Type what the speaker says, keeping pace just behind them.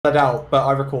it out, but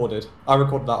I recorded. I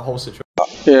recorded that whole situation.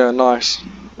 Yeah, nice.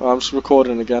 I'm just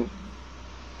recording again.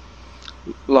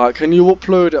 Like, can you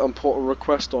upload it and put a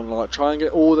request on? Like, try and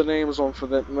get all the names on for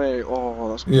them, mate. Oh,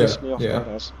 that's pissed me off. Yeah. That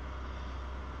has.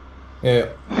 Yeah.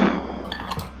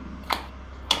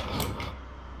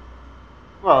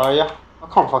 Where are you? I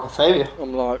can't fucking save you.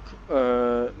 I'm like,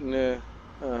 near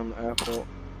airport.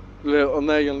 On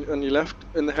there on your left,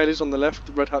 in the helis on the left,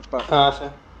 the red hatchback. I see.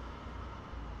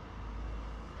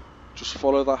 Just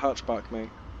follow that hatchback, mate.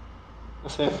 I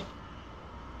see.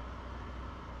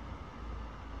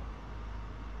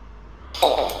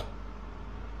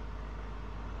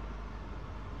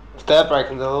 If they're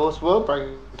breaking the rules, we'll break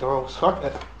the rules. Fuck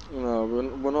it. No,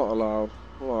 we're not allowed.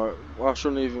 Like, I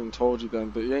shouldn't have even told you then,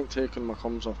 but you ain't taking my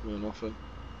comms off me or nothing.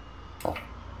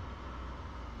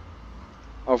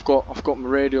 I've got my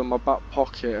radio in my back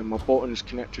pocket and my button's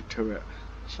connected to it.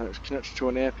 So it's connected to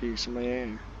an earpiece in my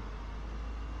ear.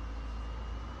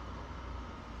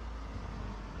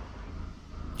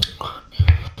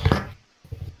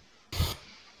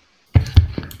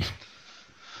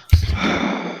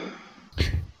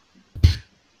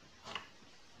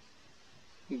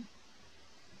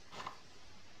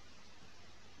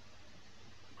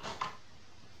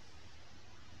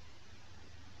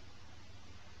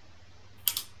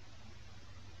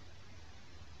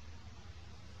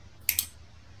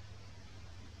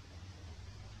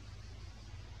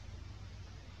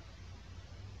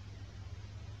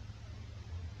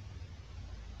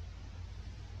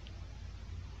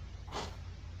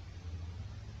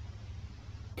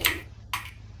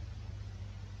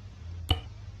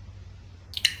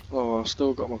 Oh, I've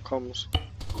still got my comms.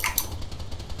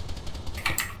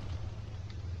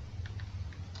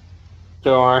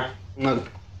 Don't worry. I'm not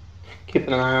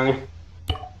keeping an eye on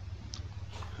you.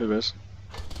 Who is?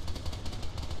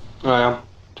 I am.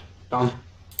 Done.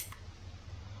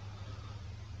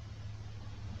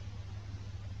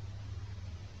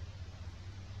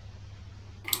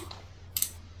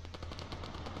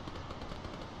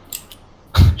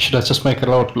 Should I just make a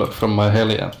load block from my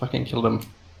heli and fucking kill them?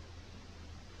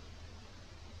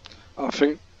 I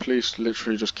think police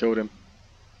literally just killed him.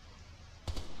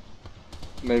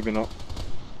 Maybe not.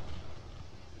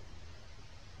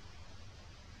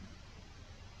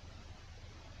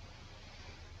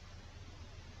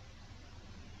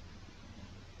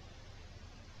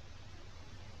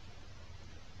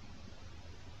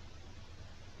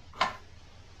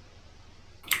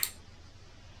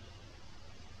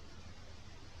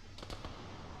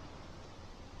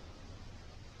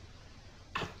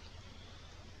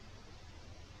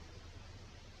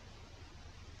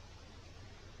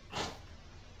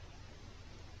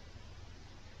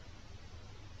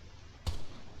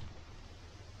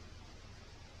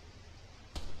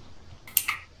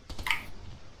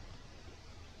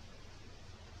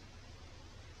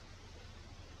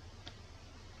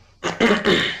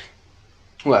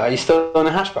 Well, are you still in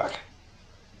the hatchback?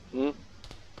 Hmm?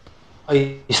 Are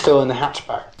you still in the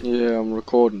hatchback? Yeah, I'm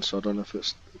recording, so I don't know if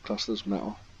it's classed as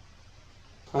meta.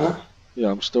 Huh?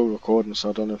 Yeah, I'm still recording, so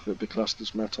I don't know if it'd be classed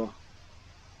as meta.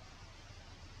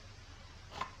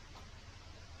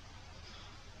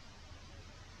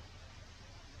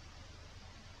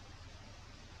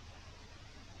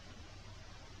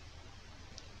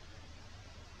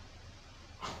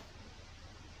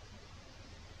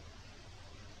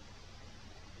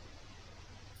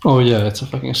 Oh yeah, it's a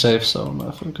fucking safe zone,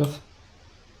 I forgot.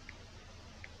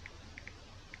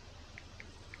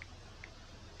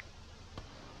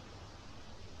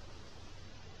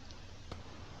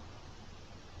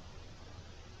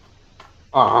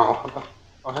 Oh,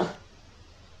 okay. Get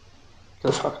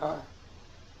the fuck out.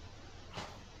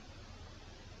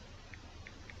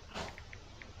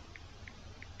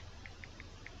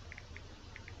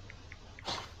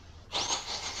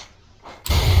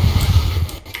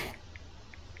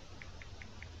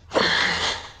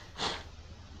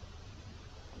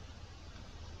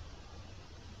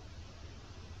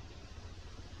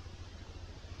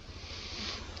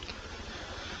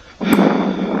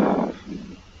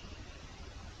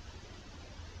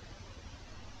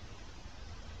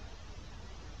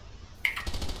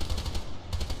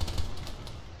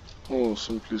 Oh,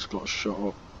 somebody's got shot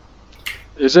up.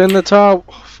 He's in the tower.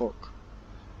 Oh, fuck.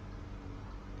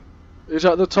 He's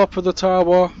at the top of the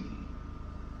tower.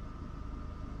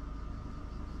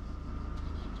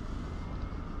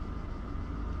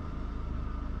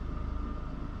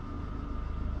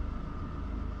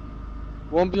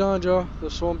 One behind you.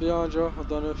 There's one behind you. I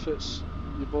don't know if it's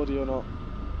your body or not.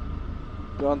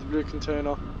 Behind the blue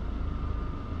container.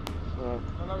 Right.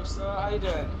 Hello sir, how you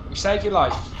doing? You saved your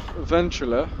life.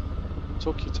 Eventually.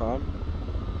 Took your time.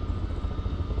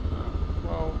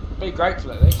 Be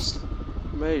grateful at least.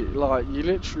 Mate, like you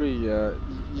literally,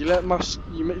 you let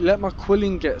my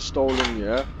quilling get stolen,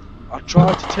 yeah. I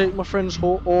tried to take my friend's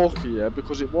orca, yeah,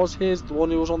 because it was his, the one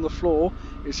who was on the floor.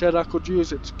 He said I could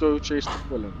use it to go chase the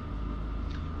quilling.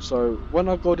 So when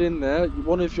I got in there,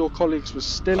 one of your colleagues was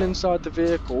still inside the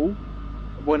vehicle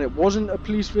when it wasn't a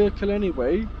police vehicle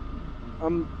anyway.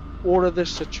 All of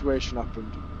this situation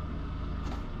happened.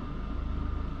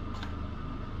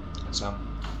 So.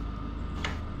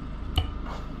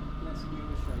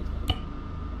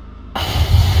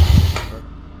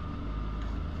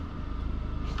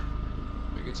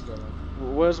 We're good to go, man.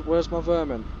 Where's my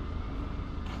vermin?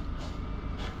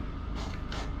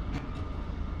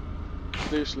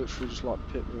 Police literally just like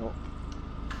picked me up.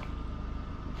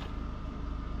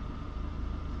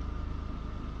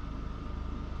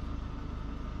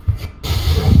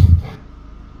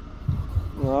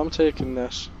 No, I'm taking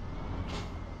this.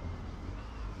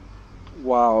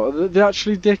 Wow, they're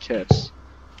actually dickheads.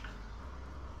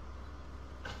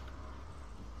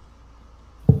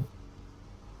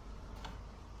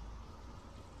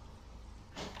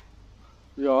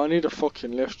 Yeah, I need a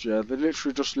fucking lift, yeah. They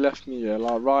literally just left me here,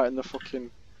 like right in the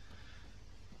fucking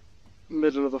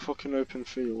middle of the fucking open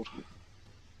field.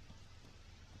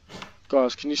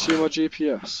 Guys, can you see my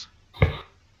GPS?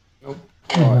 Nope.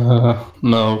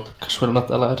 No, because we're not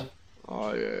allowed.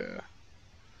 Oh yeah.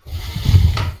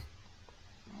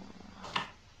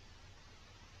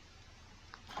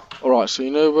 Alright, so you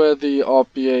know where the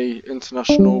RBA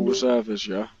International Reserve is,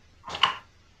 yeah?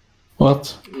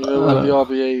 What? You know where the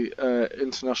RBA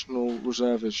International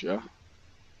Reserve is, yeah?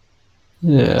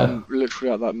 Yeah. I'm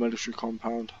literally at that military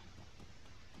compound.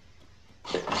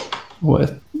 Wait,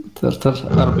 that's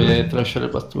RBA treasury,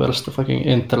 but where's the fucking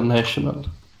international?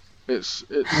 It's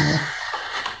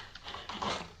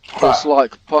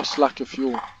like past lack of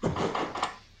fuel.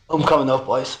 I'm coming up,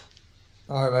 boys.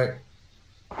 Alright,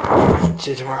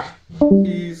 See you tomorrow. mate.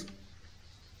 Peace.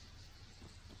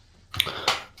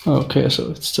 Okay,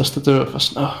 so it's just the two of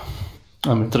us now.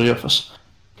 I mean, three of us.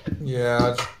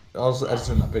 Yeah, I was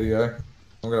editing that video.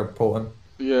 I'm gonna report him.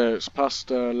 Yeah, it's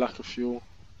past lack of fuel.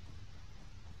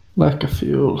 Lack of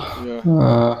fuel.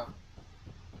 Yeah.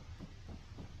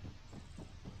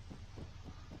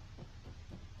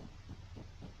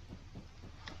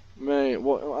 Mate,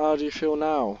 how do you feel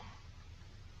now?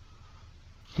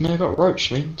 I mean, I got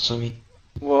roached, man. So I mean,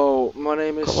 Well, my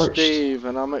name is Got roached. Steve,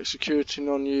 and I'm executing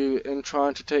on you in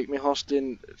trying to take me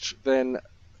hostage, then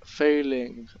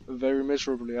failing very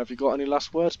miserably. Have you got any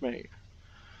last words, mate?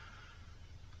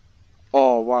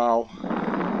 Oh,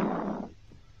 wow.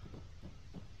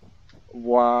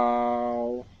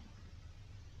 Wow.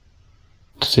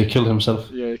 Did he kill himself?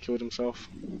 Yeah, he killed himself.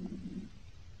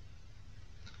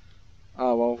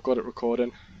 Ah, well, I've got it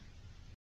recording.